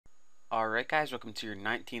Alright guys, welcome to your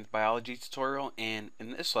 19th biology tutorial, and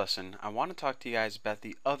in this lesson I want to talk to you guys about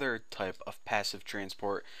the other type of passive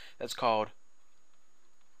transport that's called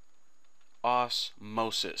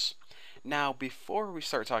osmosis. Now before we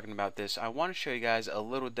start talking about this, I want to show you guys a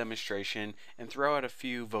little demonstration and throw out a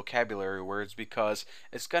few vocabulary words because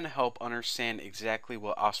it's going to help understand exactly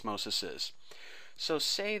what osmosis is. So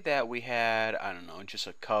say that we had, I don't know, just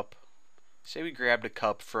a cup. Say we grabbed a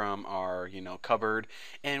cup from our, cupboard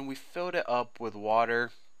and we filled it up with water.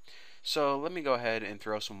 So let me go ahead and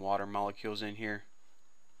throw some water molecules in here.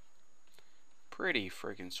 Pretty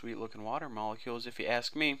freaking sweet looking water molecules if you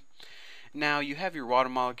ask me. Now you have your water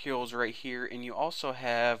molecules right here, and you also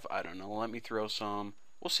have, I don't know, let me throw some,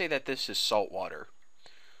 we'll say that this is salt water.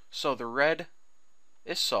 So the red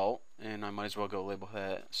is salt, and I might as well go label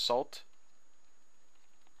that salt.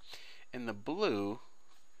 And the blue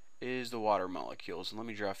is the water molecules, and let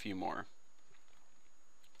me draw a few more.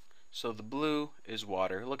 So the blue is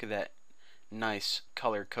water. Look at that nice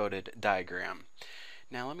color-coded diagram.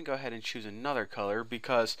 Now let me go ahead and choose another color,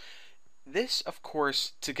 because this, of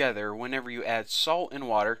course, together, whenever you add salt and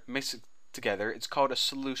water, mix it together, it's called a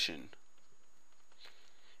solution.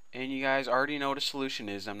 And you guys already know what a solution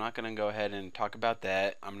is. I'm not going to go ahead and talk about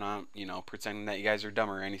that. I'm not, pretending that you guys are dumb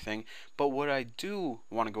or anything. But what I do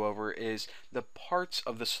want to go over is the parts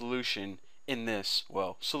of the solution in this,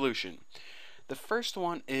 solution. The first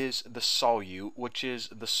one is the solute, which is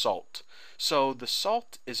the salt. So the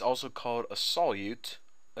salt is also called a solute,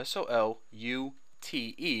 S-O-L-U-T-E.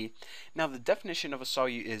 Now the definition of a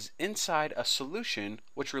solute is inside a solution,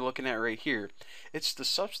 which we're looking at right here. It's the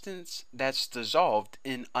substance that's dissolved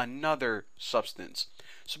in another substance.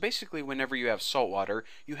 So basically whenever you have salt water,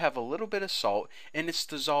 you have a little bit of salt and it's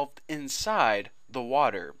dissolved inside the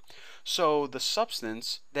water. So the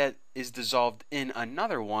substance that is dissolved in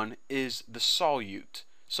another one is the solute.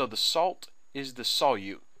 So the salt is the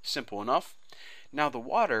solute. Simple enough. Now the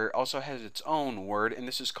water also has its own word, and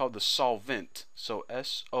this is called the solvent. So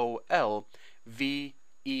S-O-L-V-E-N-T.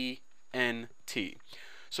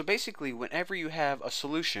 So basically whenever you have a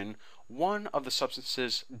solution, one of the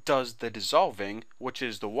substances does the dissolving, which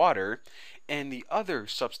is the water, and the other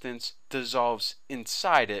substance dissolves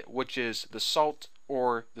inside it, which is the salt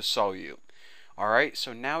or the solute. Alright,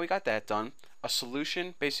 so now we got that done. A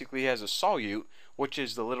solution basically has a solute, which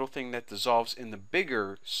is the little thing that dissolves in the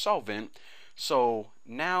bigger solvent. So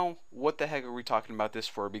now what the heck are we talking about this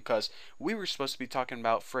for? Because we were supposed to be talking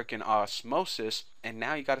about frickin' osmosis, and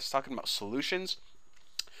now you got us talking about solutions.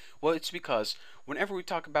 Well, it's because whenever we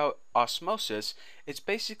talk about osmosis, it's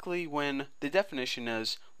basically when the definition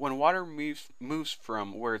is when water moves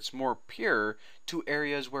from where it's more pure to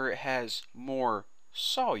areas where it has more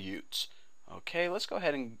solutes. Okay, let's go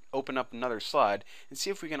ahead and open up another slide and see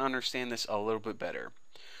if we can understand this a little bit better.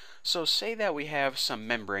 So say that we have some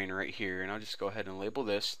membrane right here, and I'll just go ahead and label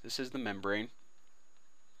this. This is the membrane.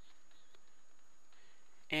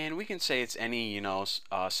 And we can say it's any,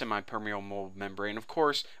 semi-permeable membrane. Of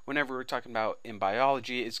course, whenever we're talking about in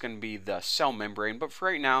biology, it's going to be the cell membrane. But for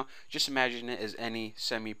right now, just imagine it as any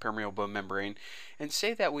semi-permeable membrane. And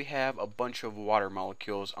say that we have a bunch of water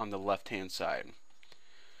molecules on the left-hand side.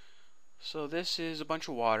 So this is a bunch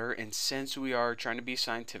of water, and since we are trying to be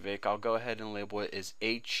scientific, I'll go ahead and label it as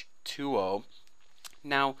H2O.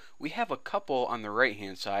 Now, we have a couple on the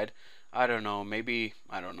right-hand side. I don't know, maybe,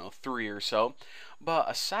 3 or so. But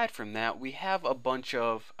aside from that, we have a bunch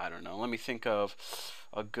of, let me think of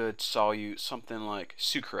a good solute, something like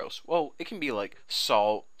sucrose. Well, it can be like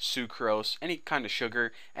salt, sucrose, any kind of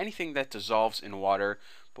sugar, anything that dissolves in water.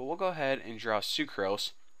 But we'll go ahead and draw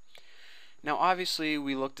sucrose. Now obviously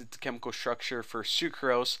we looked at the chemical structure for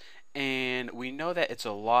sucrose, and we know that it's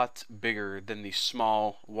a lot bigger than these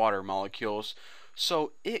small water molecules,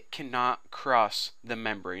 so it cannot cross the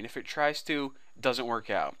membrane. If it tries to, it doesn't work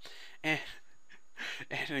out. And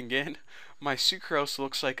again, my sucrose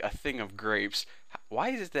looks like a thing of grapes. Why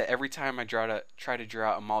is it that every time I try to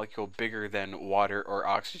draw a molecule bigger than water or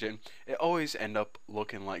oxygen, it always end up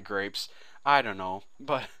looking like grapes? I don't know,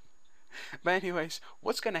 but anyways,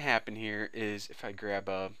 what's going to happen here is if I grab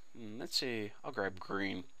let's say I'll grab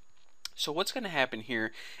green. So what's going to happen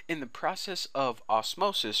here in the process of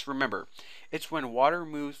osmosis, remember, it's when water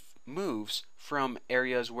moves from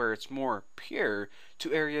areas where it's more pure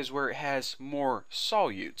to areas where it has more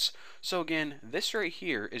solutes. So again, this right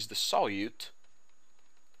here is the solute,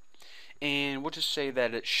 and we'll just say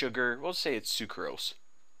that it's sugar. We'll say it's sucrose.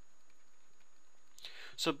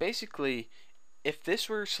 So basically, if this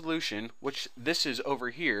were a solution, which this is over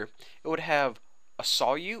here, it would have a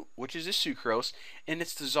solute, which is the sucrose, and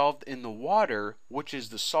it's dissolved in the water, which is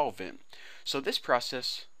the solvent. So this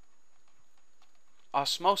process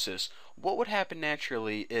osmosis, what would happen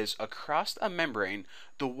naturally is across a membrane,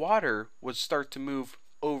 the water would start to move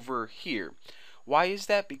over here. Why is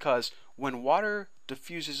that? Because when water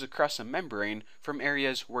diffuses across a membrane from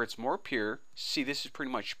areas where it's more pure, see this is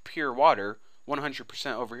pretty much pure water,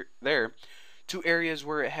 100% over there, to areas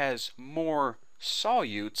where it has more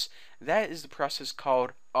solutes, that is the process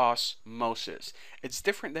called osmosis. It's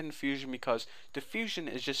different than diffusion because diffusion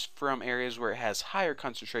is just from areas where it has higher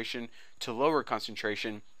concentration to lower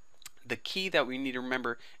concentration. The key that we need to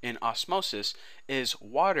remember in osmosis is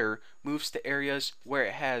water moves to areas where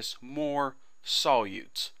it has more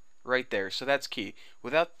solutes. Right there. So that's key.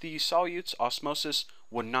 Without the solutes, osmosis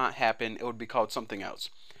would not happen. It would be called something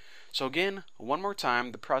else. So again, one more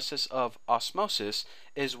time, the process of osmosis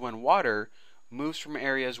is when water moves from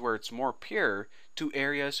areas where it's more pure to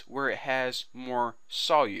areas where it has more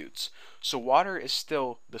solutes. So water is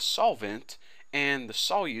still the solvent and the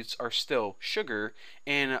solutes are still sugar,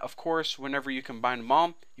 and of course whenever you combine them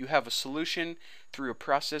all you have a solution through a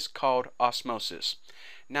process called osmosis.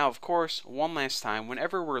 Now of course, one last time,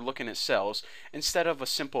 whenever we're looking at cells, instead of a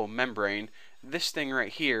simple membrane, this thing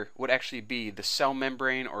right here would actually be the cell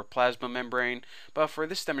membrane or plasma membrane, but for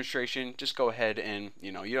this demonstration just go ahead and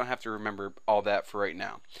you don't have to remember all that for right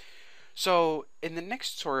now. So in the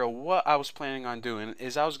next tutorial, what I was planning on doing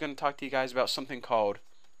is I was going to talk to you guys about something called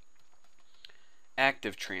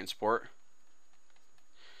active transport.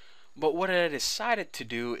 But what I decided to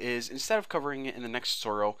do is, instead of covering it in the next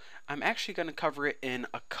tutorial, I'm actually going to cover it in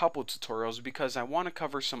a couple tutorials because I want to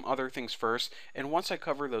cover some other things first, and once I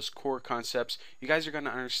cover those core concepts, you guys are going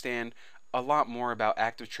to understand a lot more about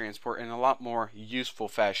active transport in a lot more useful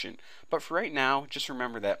fashion. But for right now, just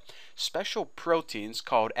remember that special proteins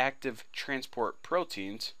called active transport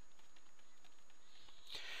proteins,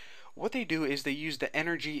 what they do is they use the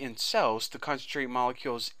energy in cells to concentrate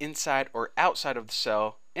molecules inside or outside of the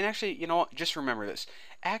cell. And actually, you know what? Just remember this.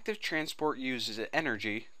 Active transport uses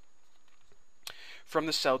energy from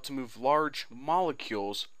the cell to move large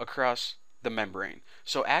molecules across the membrane.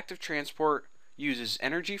 So active transport uses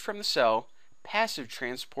energy from the cell. Passive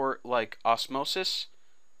transport, like osmosis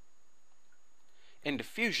and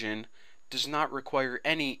diffusion, does not require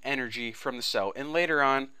any energy from the cell. And later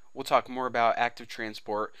on, we'll talk more about active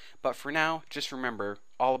transport, but for now, just remember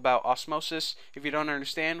all about osmosis. If you don't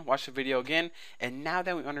understand, watch the video again. And now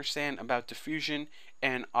that we understand about diffusion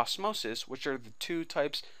and osmosis, which are the two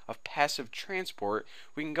types of passive transport,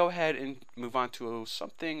 we can go ahead and move on to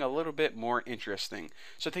something a little bit more interesting.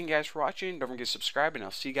 So thank you guys for watching. Don't forget to subscribe, and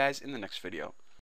I'll see you guys in the next video.